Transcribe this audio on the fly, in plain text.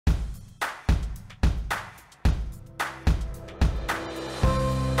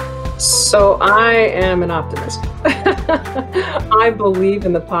So I am an optimist. I believe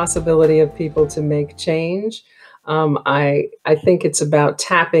in the possibility of people to make change. I think it's about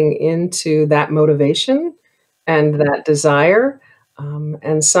tapping into that motivation and that desire.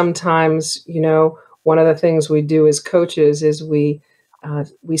 And sometimes, one of the things we do as coaches is we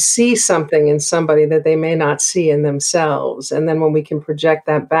see something in somebody that they may not see in themselves, and then when we can project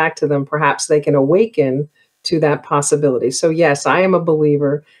that back to them, perhaps they can awaken to that possibility. So yes, I am a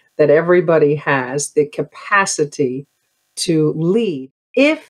believer that everybody has the capacity to lead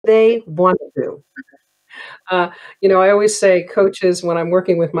if they want to. Uh, I always say, coaches, when I'm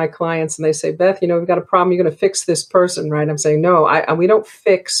working with my clients and they say, Beth, we've got a problem, you're going to fix this person, right? I'm saying, no, we don't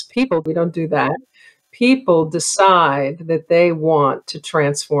fix people. We don't do that. People decide that they want to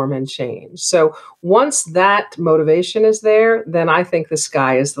transform and change. So once that motivation is there, then I think the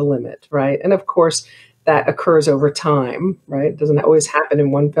sky is the limit, right? And of course, that occurs over time, right? It doesn't always happen in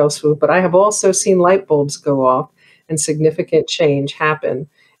one fell swoop, but I have also seen light bulbs go off and significant change happen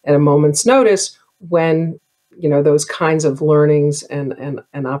at a moment's notice when those kinds of learnings and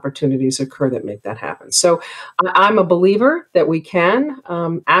opportunities occur that make that happen. So I'm a believer that we can,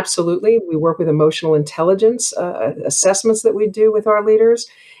 absolutely. We work with emotional intelligence assessments that we do with our leaders,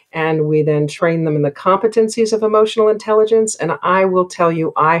 and we then train them in the competencies of emotional intelligence. And I will tell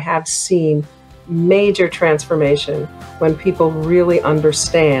you, I have seen major transformation when people really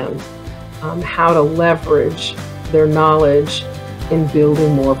understand how to leverage their knowledge in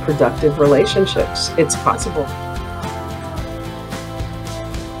building more productive relationships. It's possible.